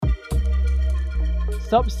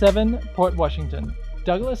Stop 7, Port Washington.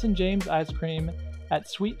 Douglas and James ice cream at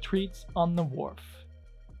Sweet Treats on the Wharf.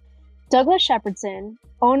 Douglas Shepherdson,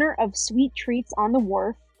 owner of Sweet Treats on the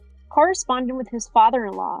Wharf, corresponded with his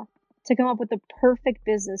father-in-law to come up with the perfect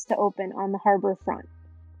business to open on the harbor front.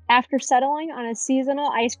 After settling on a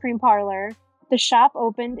seasonal ice cream parlor, the shop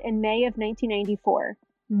opened in May of 1994,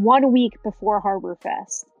 1 week before Harbor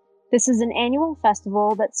Fest. This is an annual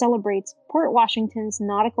festival that celebrates Port Washington's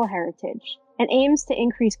nautical heritage and aims to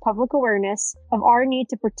increase public awareness of our need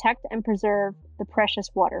to protect and preserve the precious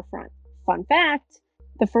waterfront. Fun fact,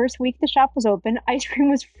 the first week the shop was open, ice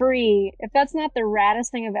cream was free. If that's not the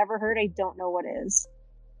raddest thing I've ever heard, I don't know what is.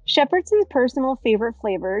 Shepherdson's personal favorite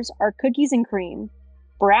flavors are cookies and cream,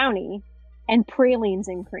 brownie, and pralines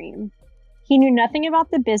and cream. He knew nothing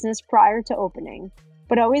about the business prior to opening,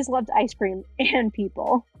 but always loved ice cream and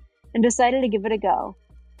people, and decided to give it a go.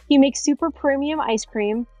 He makes super premium ice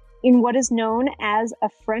cream in what is known as a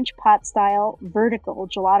French pot-style vertical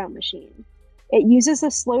gelato machine. It uses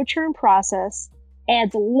a slow churn process,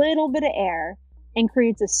 adds a little bit of air, and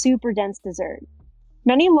creates a super dense dessert.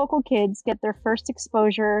 Many local kids get their first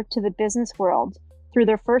exposure to the business world through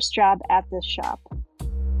their first job at this shop.